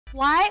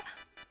Why?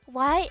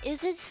 Why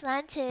is it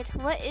slanted?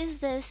 What is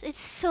this?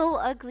 It's so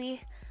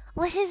ugly.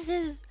 What is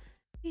this?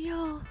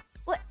 Yo.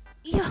 What?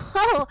 Yo.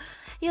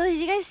 Yo, did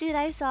you guys see what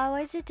I saw?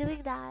 Why is it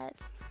doing that?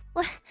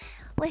 What?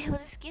 Wait, well,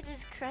 the skin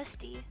is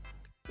crusty.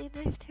 They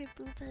nerfed her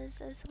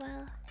boobas as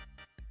well.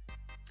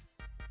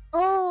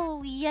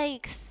 Oh,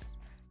 yikes.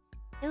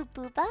 No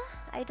booba?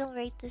 I don't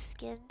rate the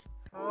skin.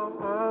 Oh,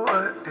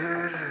 what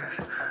is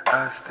this?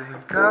 I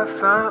think I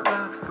found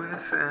love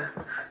within.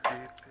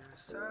 Deep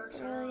inside.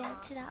 Didn't really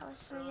answer that one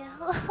for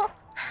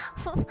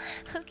you.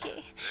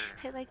 Okay,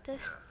 I like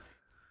this.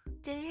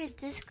 Did your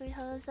Discord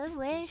host? I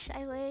wish,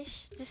 I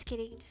wish. Just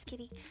kidding, just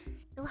kidding.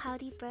 No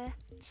howdy, bruh.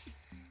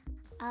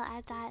 I'll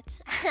add that.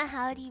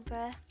 Howdy,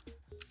 bruh.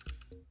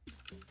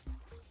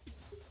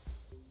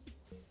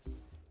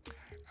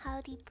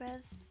 Howdy,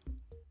 bruv.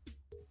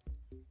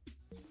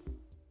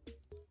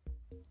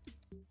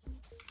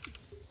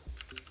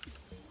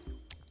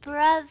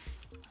 Bruv.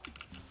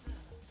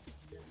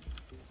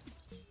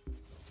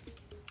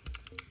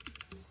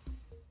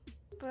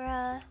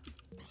 Bruh.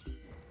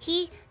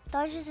 He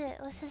dodges it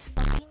with his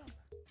fucking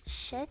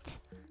shit.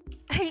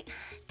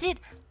 Dude,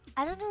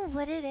 I don't know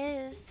what it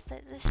is,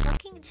 but this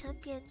fucking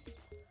champion.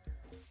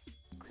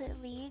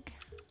 Quit league.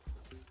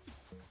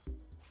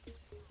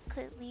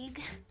 Quit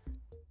league.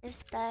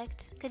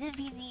 Respect. Couldn't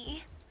be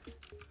me.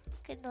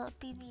 Could not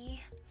be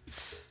me.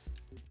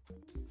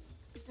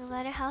 No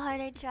matter how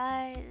hard I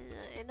try,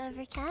 it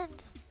never can.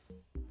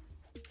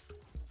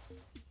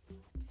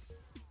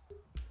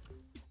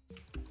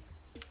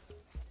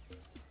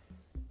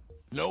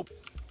 Nope.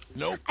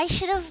 Nope. I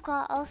should have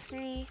got all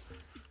three.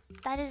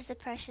 That is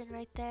depression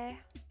right there.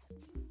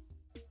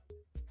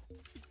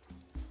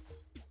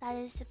 That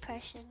is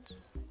depression.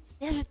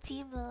 We have a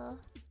Timo.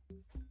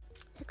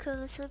 The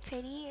chromos so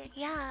pretty.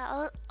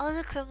 Yeah, all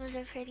the chromos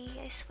are pretty,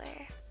 I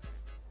swear.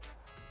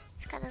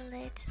 It's kinda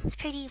lit. It's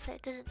pretty, but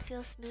it doesn't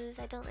feel smooth.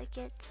 I don't like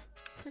it.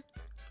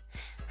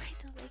 I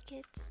don't like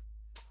it.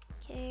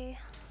 Okay.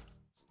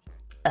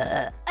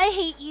 I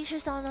hate you,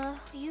 Shazana.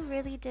 You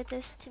really did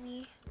this to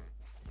me.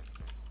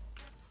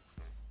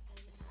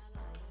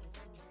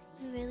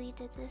 You really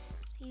did this.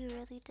 You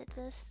really did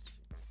this.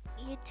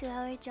 Your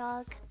 2-hour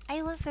jog.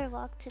 I went for a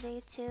walk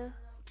today too.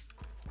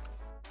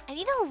 I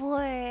need a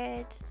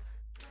ward.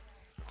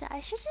 I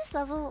should just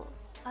level.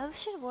 I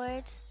should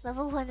ward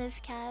level 1 as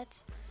cat.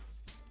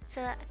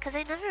 So, cause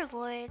I never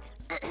ward.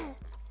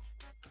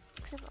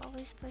 Cause I'm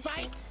always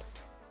pushing.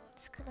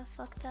 It's kind of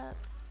fucked up.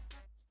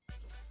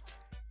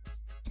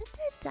 Shut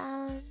her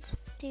down.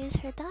 Do you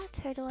heard that?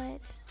 Heard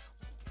what?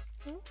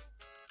 Hmm?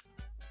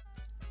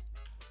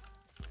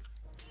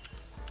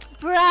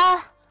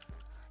 Bruh!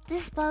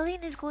 This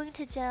Pauline is going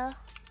to jail.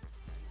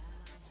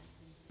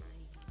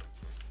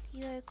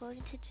 You are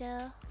going to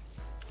jail.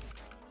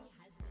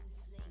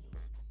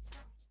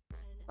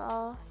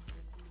 Lol.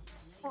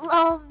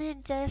 Lol,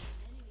 mid-diff.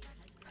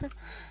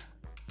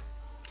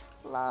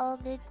 Lol,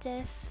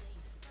 mid-diff.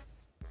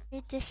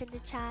 Mid-diff in the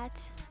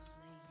chat.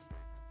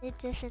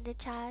 Mid-diff in the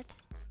chat.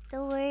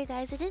 Don't worry,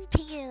 guys. I didn't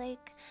ping it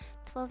like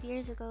 12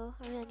 years ago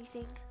or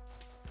anything.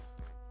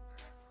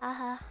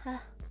 Haha.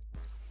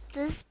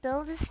 This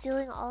build is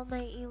stealing all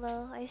my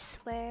elo, I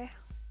swear.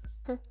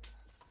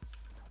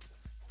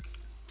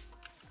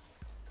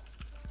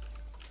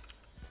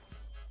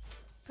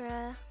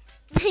 Bruh.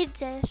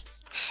 Mid-diff.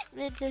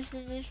 Mid-diff's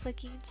in the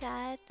fucking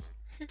chat.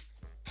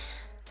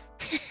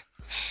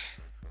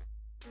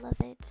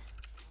 Love it.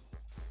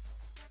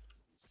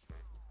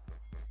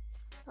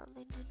 Love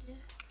my new.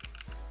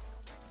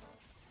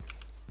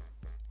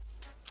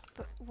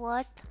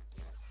 What?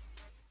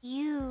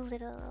 You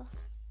little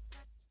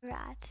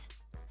rat.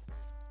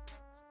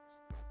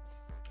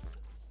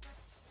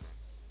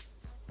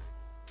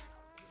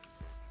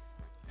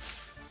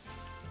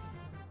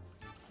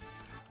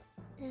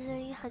 Is there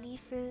any honey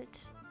fruit?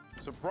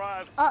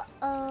 Surprise!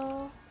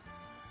 Uh-oh.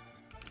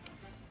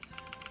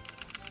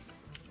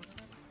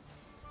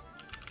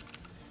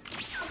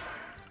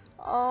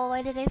 Oh,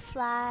 why did I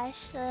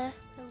flash?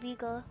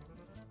 Illegal.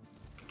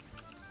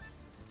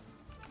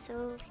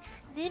 So,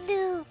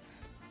 new.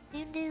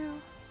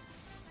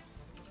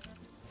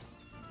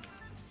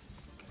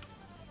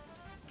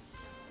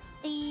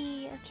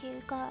 Hey, okay,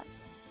 we got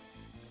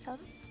some.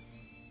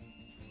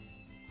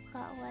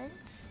 Got one.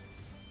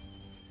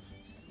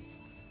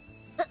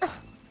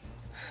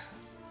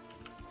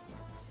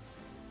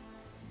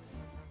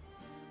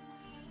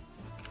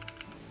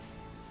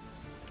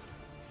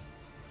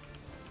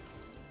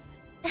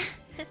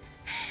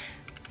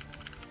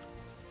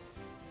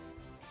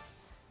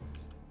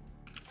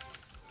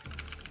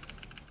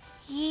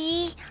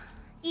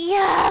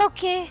 Yeah,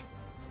 okay.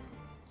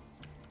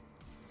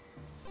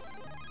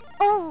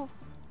 Oh,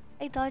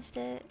 I dodged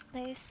it.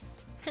 Nice.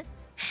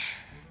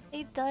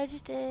 I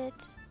dodged it.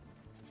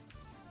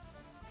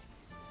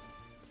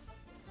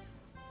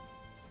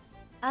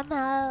 I'm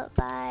out.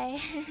 Bye.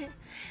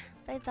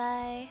 Bye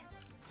bye.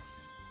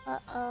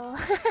 Uh-oh.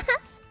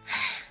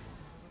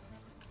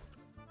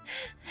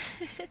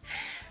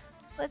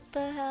 What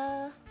the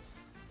hell?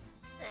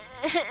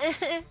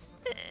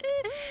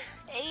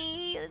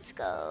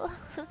 Let's go.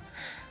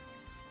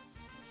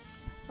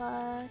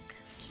 Fuck.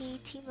 Okay,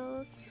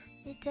 Timo.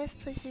 The death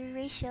plus the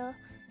ratio.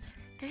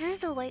 This is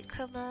the white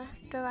chroma.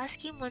 The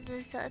last game one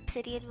was the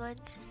obsidian one.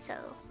 So,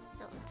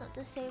 no, it's not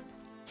the same.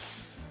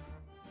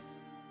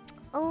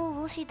 Oh,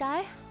 will she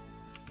die?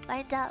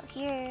 Find out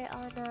here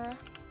on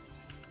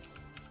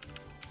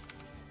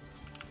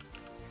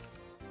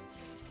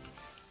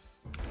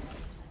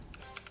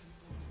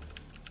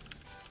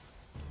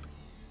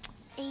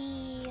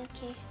Hey,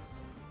 okay.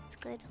 It's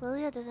good.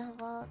 Lilia doesn't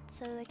have ult,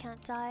 so they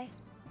can't die.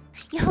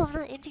 Yo, I'm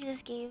not into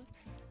this game.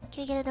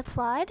 Can I get an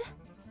applaud?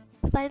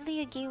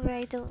 Finally a game where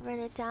I don't run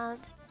it down.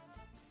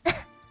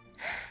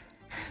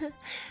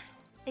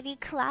 Any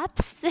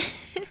claps?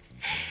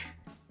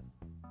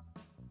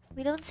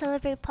 We don't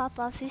celebrate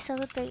pop-offs, we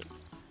celebrate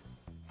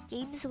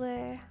games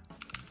where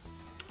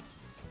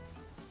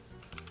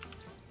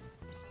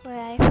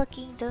I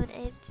fucking don't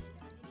end.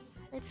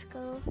 Let's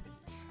go.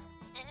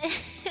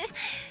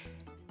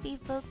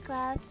 People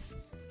clap.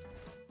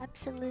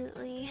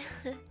 Absolutely.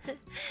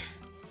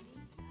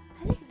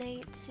 Having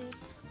night soon.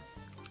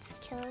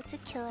 It's a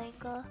kill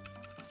angle.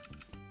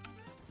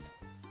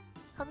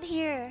 Come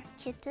here,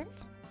 kitten.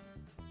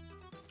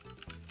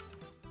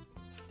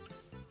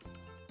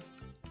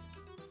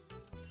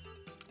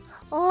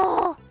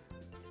 Oh!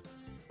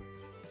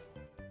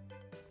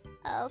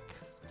 Help.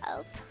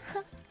 Help.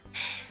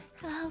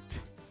 Help.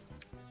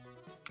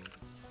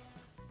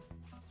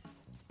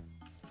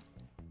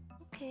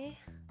 Okay.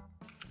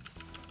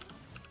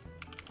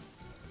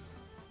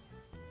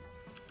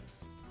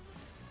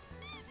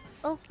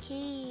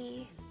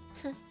 Okay.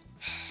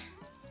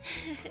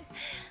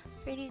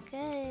 Pretty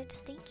good.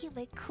 Thank you,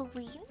 my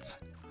queen.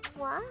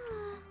 Wow.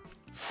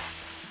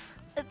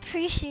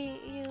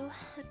 Appreciate you.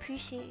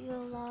 Appreciate you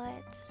a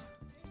lot.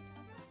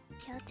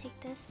 Okay, I'll take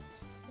this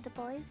for the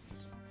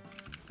boys.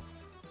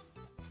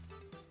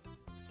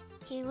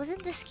 Okay, it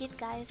wasn't the skin,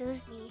 guys. It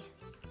was me.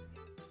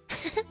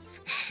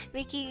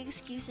 Making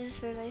excuses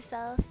for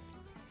myself.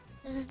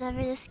 This is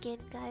never the skin,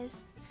 guys.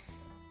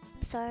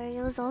 I'm sorry.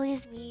 It was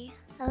always me.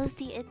 I was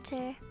the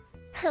inter.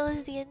 I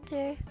was the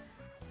inter.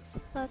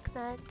 Fuck,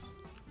 man.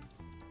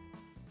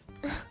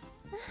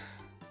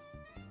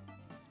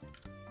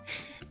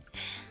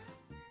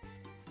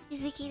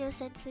 She's making no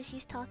sense when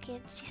she's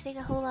talking. She's saying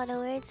a whole lot of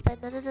words, but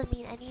none of them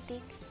mean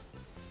anything.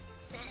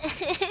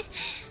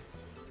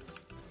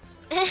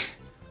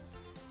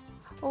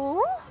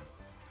 Oh?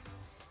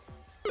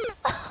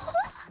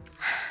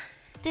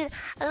 Dude,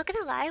 I'm not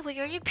gonna lie, when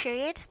you're on your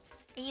period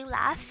and you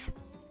laugh,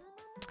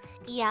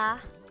 yeah,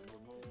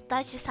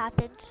 that just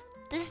happened.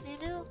 This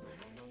Nunu,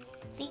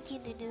 thank you,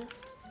 Nunu.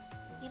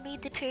 You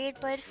made the period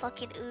blood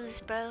fucking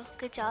ooze, bro.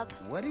 Good job.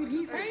 What did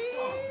he say?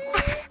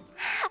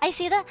 I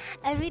see that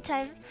every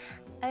time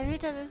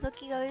I'm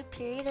fucking on a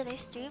period and I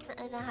stream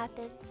and that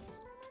happens.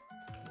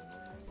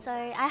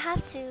 Sorry, I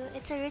have to.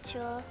 It's a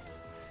ritual.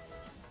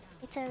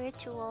 It's a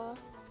ritual.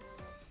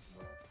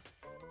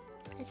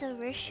 It's a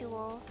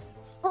ritual.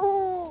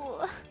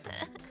 Oh!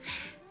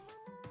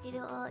 You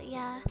know,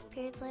 yeah,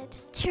 period blood.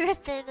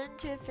 Trippin', I'm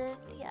trippin',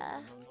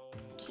 yeah.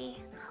 Okay.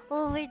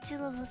 Oh, we're 2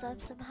 levels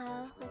up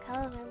somehow. Like,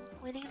 how am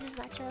I winning this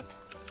matchup?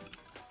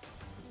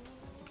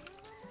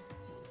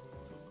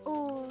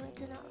 Oh, it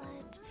did not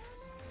land.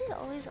 They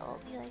always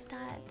ult me like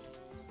that.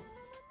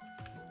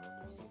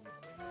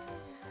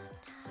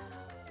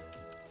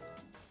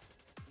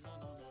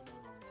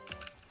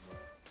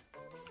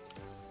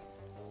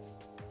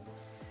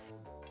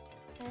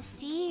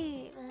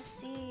 Merci,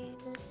 merci,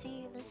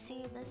 merci,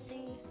 merci,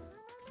 merci.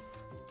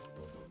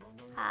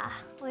 Ah,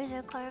 where's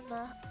our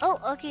karma? Oh,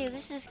 okay,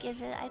 let's just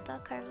give it. I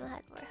thought karma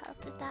had more health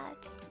than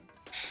that.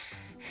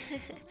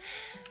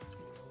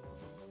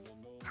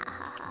 Ha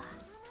ha ha.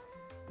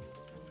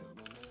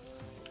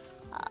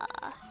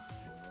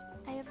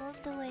 I am on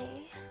the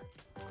way.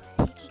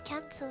 You can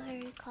cancel her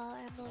recall.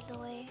 I'm on the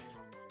way.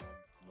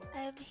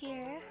 I am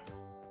here.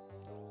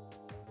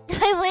 Do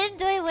I win?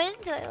 Do I win?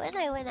 Do I win?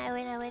 I win, I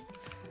win, I win.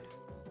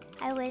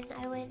 I win,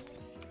 I win.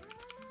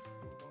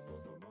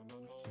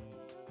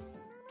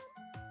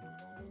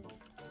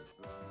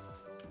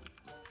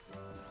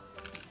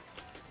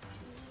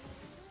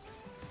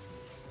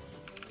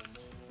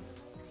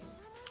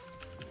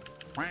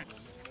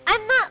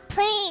 I'm not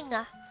playing!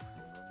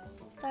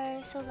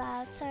 Sorry, so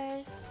loud,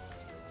 sorry.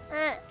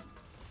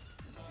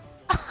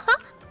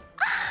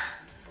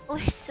 We're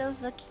so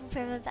fucking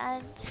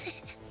permabanned.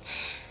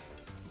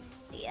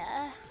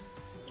 Yeah.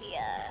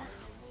 Yeah.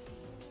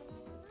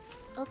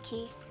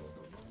 Okay.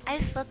 I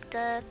fucked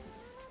up.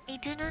 I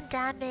do no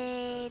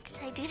damage.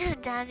 I do no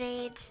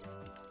damage.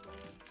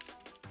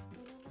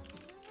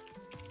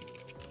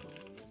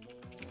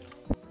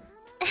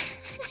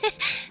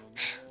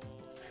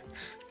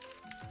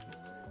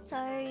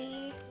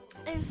 Sorry.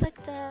 I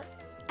fucked up.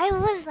 I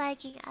was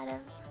lagging,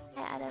 Adam.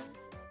 Hi, Adam.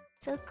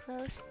 So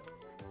close.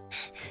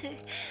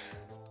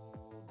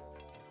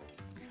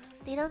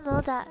 They don't know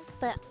that,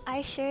 but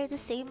I share the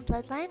same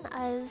bloodline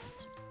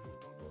as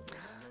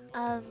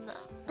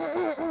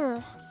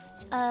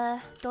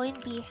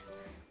Doinby.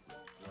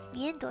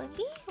 Me and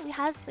Doinby? We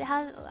have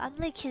I'm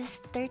like his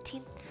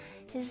 13th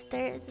his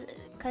third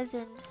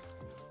cousin.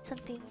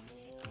 Something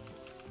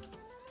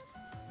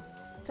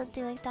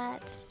like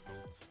that.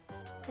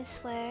 I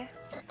swear.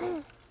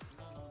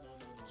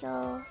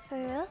 Yo, for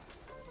real?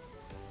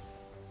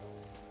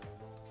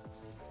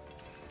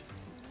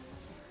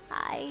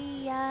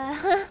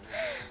 I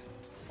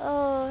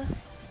oh.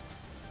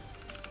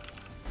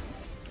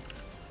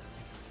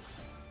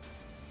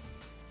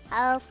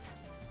 Help.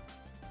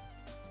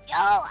 Yo,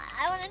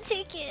 I wanna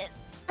take it.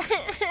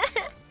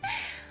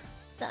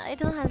 No, I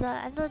don't have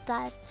that. I'm not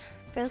that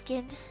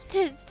broken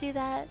to do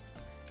that.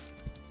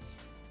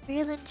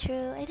 Real and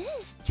true. It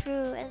is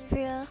true and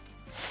real.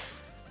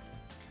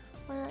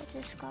 Why not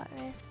just got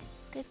rift?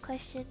 Good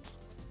question.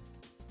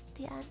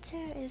 The answer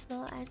is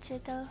not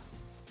answered though.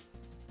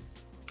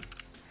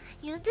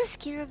 You know what this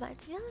skin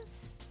reminds me of?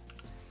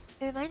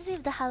 It reminds me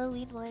of the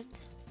Halloween one.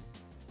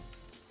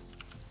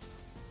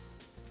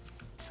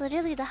 It's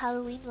literally the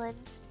Halloween one.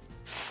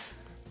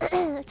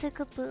 It's like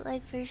a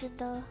bootleg version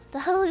though. The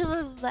Halloween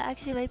one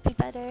actually might be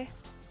better.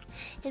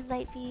 It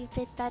might be a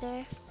bit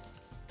better.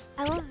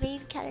 I want main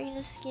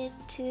Katarina skin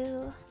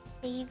too.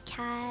 Main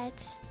cat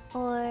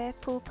or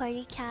pool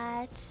party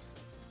cat.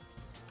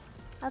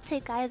 I'll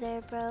take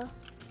either, bro.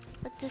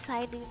 But this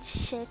high noon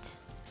shit.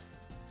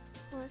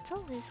 Oh, it's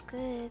always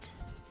good.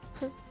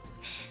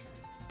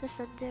 The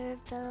Sunder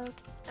build.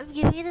 I'm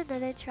giving it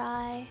another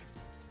try.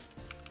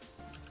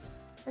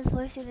 I'm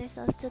forcing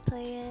myself to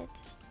play it.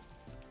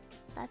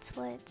 That's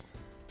what.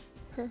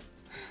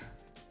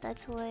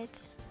 That's what.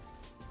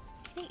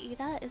 Can I eat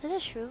that? Is it a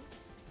shroom?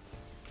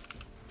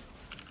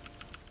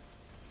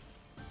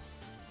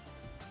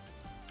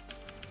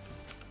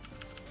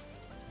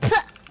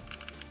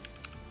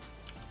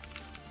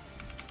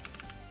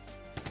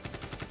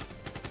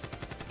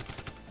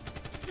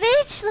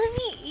 Bitch, let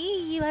me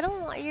eat you. I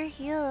don't want your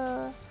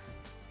heal.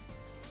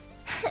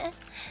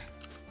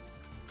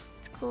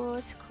 It's cool,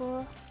 it's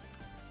cool.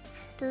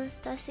 Those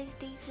dusting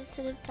things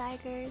instead of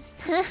tigers.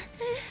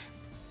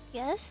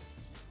 Yes?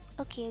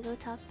 Okay, I go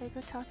top, I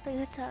go top, I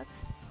go top.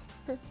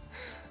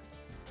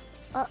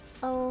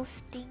 Uh-oh,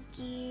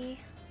 stinky.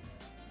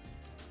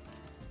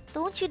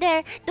 Don't you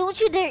dare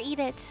eat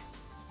it.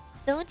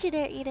 Don't you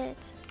dare eat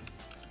it.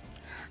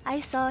 I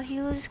saw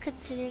he was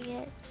considering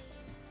it.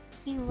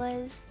 He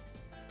was.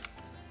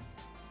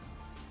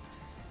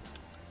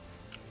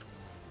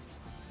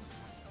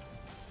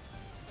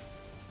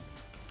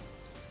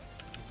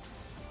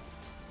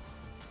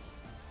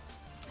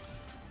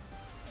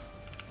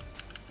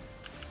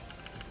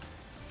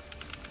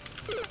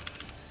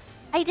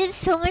 I did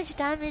so much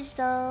damage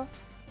though.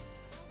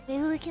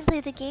 Maybe we can play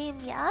the game,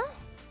 yeah?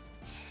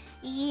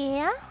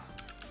 Yeah?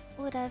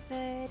 Whatever,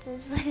 it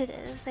is what it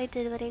is. I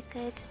did what I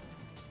could.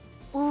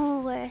 Ooh,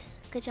 worth.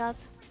 Good job.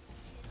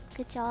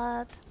 Good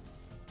job.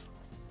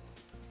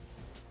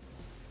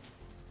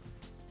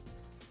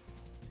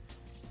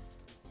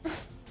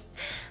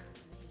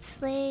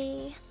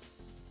 Slay.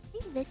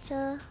 Hey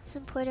Mitchell,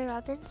 some Porter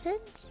Robinson.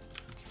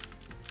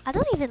 I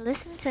don't even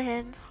listen to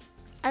him.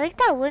 I like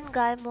that one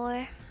guy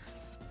more.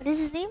 What is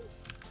his name?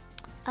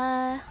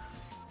 I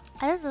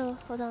don't know.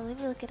 Hold on, let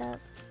me look it up.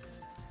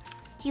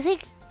 He's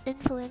like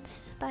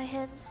influenced by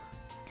him.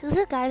 He's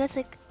a guy that's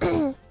like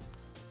that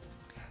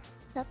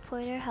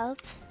Porter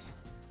helps.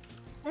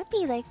 Might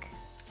be like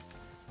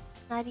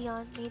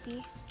Marion,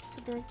 maybe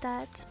something like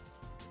that.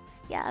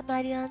 Yeah,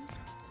 Marion.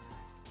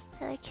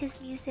 I like his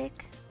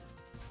music.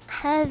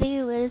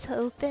 Heavy with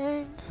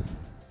opened.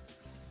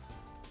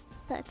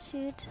 That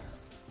shoot.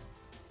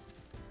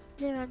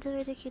 Is it random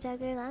where the Q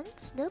dagger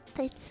lands? Nope,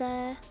 it's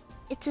a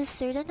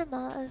certain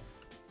amount of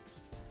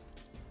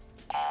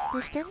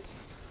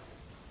distance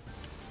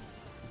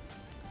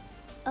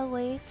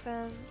away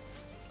from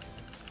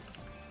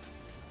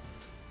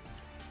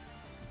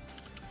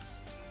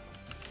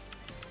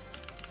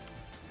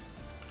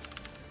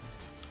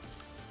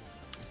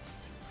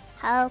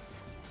help.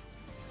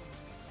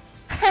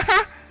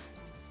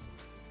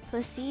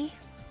 Pussy.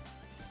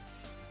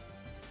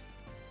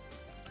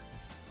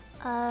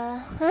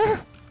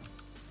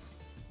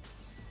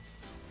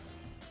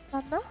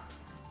 Mama?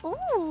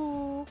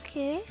 Ooh,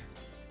 okay.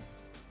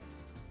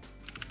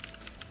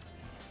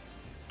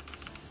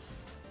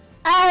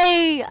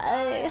 I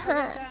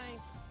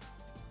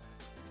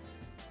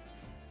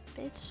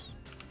bitch.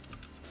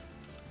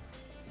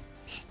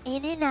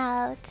 In and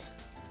out.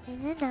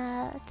 In and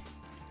out.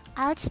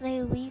 Ouch,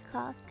 my wee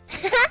cock.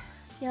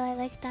 Yo, I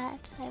like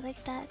that. I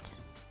like that.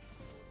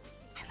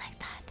 I like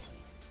that.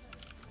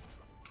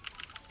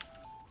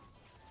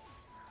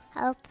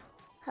 Help.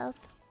 Help.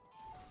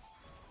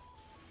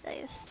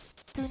 Guys,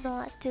 do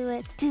not do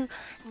it. Do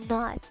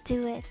not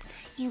do it.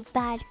 You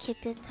bad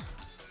kitten.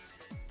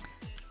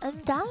 I'm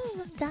down.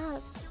 I'm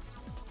down.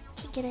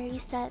 Can get a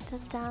reset. I'm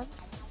down.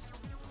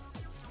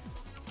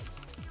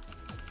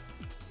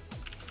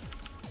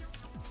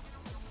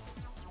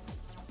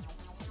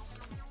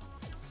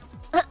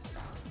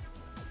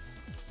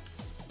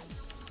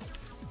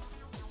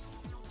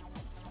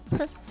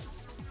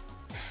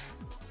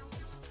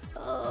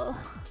 Oh,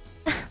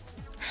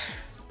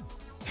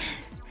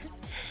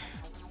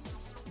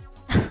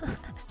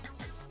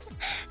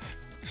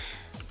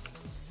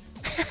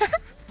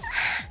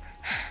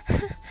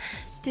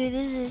 Dude,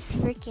 this is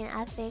freaking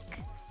epic.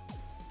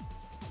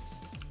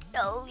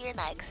 Oh, you're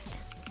next.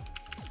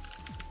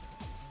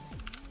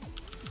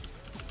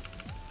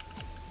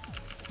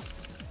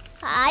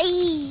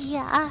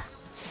 Ay-ya.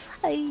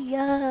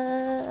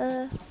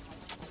 Ay-ya.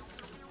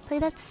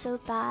 Played that so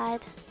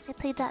bad. I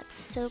played that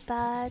so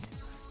bad.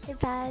 My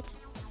bad.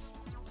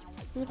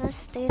 We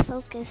must stay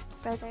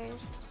focused,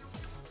 brothers.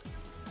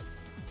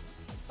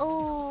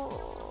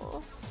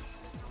 Oh.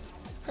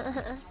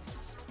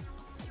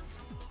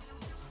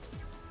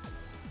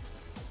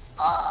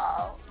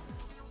 Oh.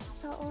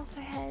 The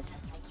overhead.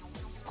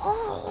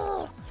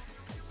 Oh.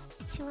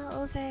 She went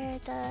over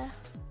the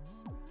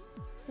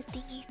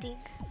thingy thing.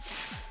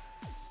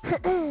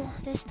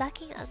 They're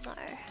stacking Amar.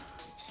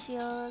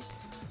 Shield.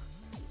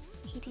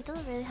 KD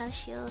don't really have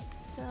shield,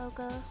 so I'll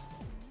go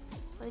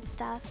with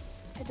staff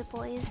for the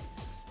boys.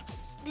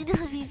 Need a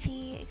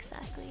VP,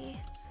 exactly.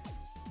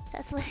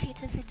 That's one way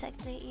to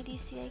protect my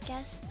ADC, I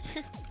guess.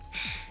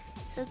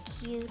 So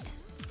cute.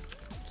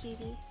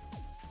 Cutie.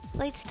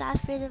 White staff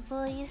for the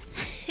boys.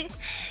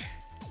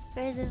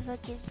 For the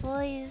fucking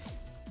boys.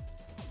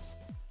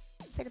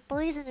 For the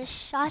boys and the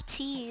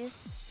shotties.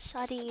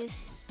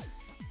 Shotties.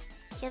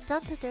 Okay, I'm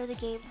done to throw the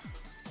game.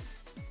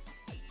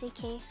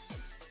 JK.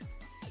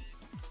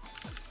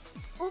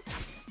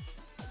 Oops.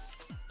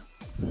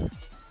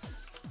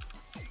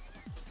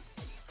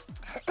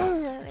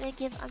 We're gonna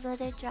give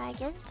another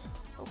dragon.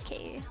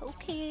 Okay,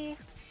 okay.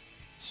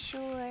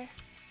 Sure.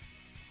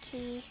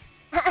 Okay.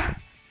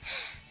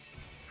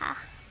 Ah.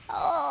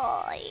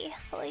 Oh,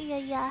 oh yeah,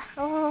 yeah.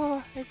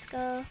 Oh, let's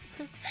go.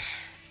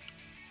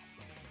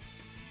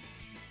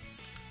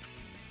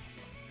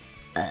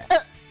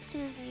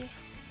 Excuse me.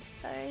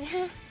 Sorry.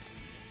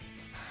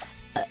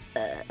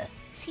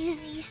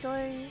 Excuse me,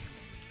 sorry.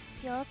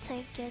 Y'all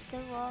tank it,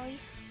 don't worry.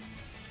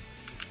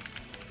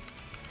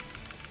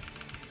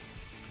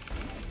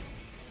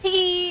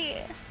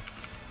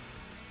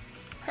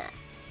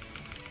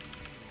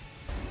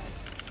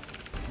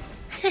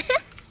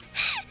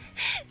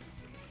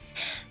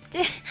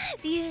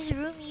 These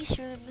roomy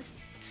shrooms.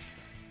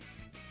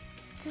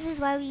 This is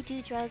why we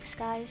do drugs,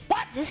 guys.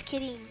 What? Just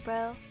kidding,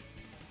 bro.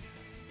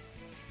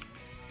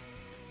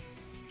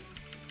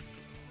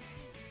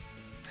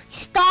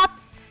 Stop!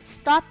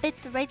 Stop it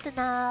right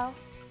now.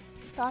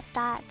 Stop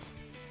that.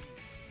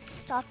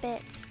 Stop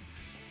it.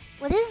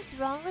 What is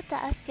wrong with the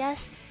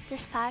FPS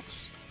this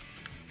patch?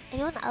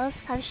 Anyone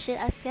else have shit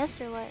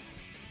FPS or what?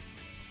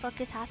 The fuck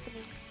is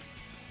happening?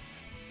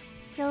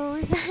 Yo,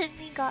 we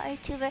finally got our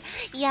tuber.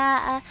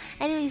 Yeah,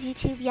 anyways,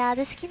 YouTube, yeah,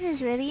 the skin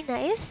is really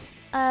nice.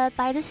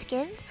 Buy the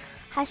skin.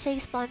 Hashtag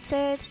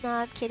sponsored.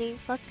 Nah, I'm kidding.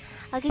 Fuck.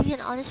 I'll give you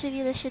an honest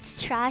review. This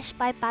shit's trash.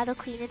 Buy Battle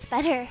Queen, it's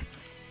better.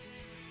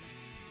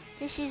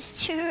 This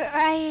is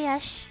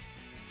trash.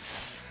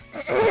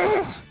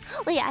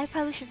 Wait, I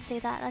probably shouldn't say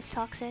that. That's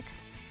toxic.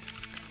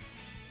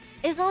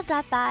 It's not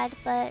that bad,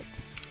 but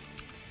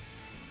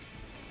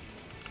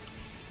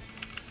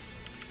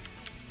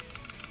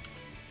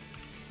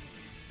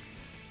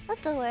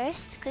not the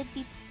worst. Could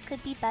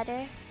be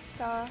better.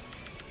 So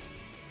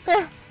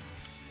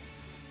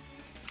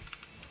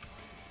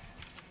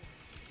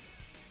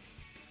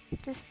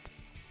just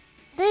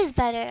there's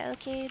better,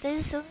 okay?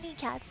 There's so many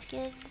cat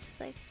skins,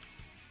 like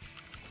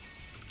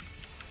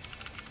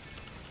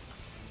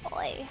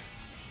oi.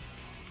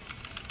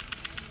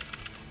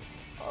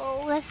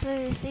 Oh, that's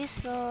very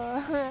faithful.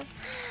 Ha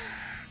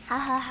ha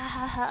ha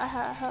ha ha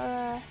ha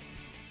ha.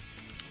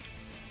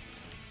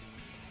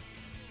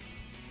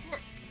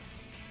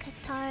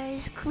 Qatar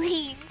is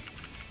queen.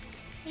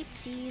 Hey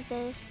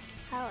Jesus,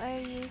 how are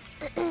you?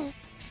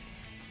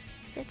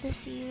 Good to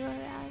see you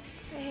around.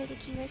 I heard the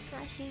keyword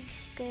smashing.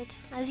 Good,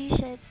 as you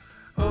should.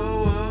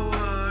 Oh,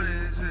 what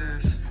is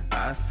this?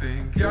 I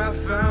think I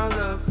found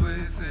love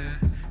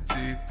within,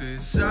 deep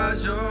inside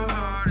your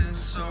heart and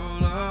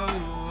soul.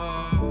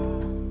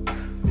 Oh,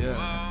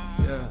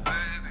 yeah.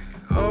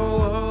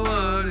 Oh,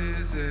 what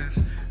is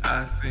this?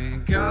 I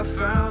think I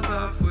found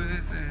love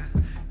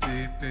within,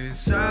 deep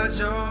inside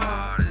your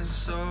heart and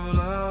soul.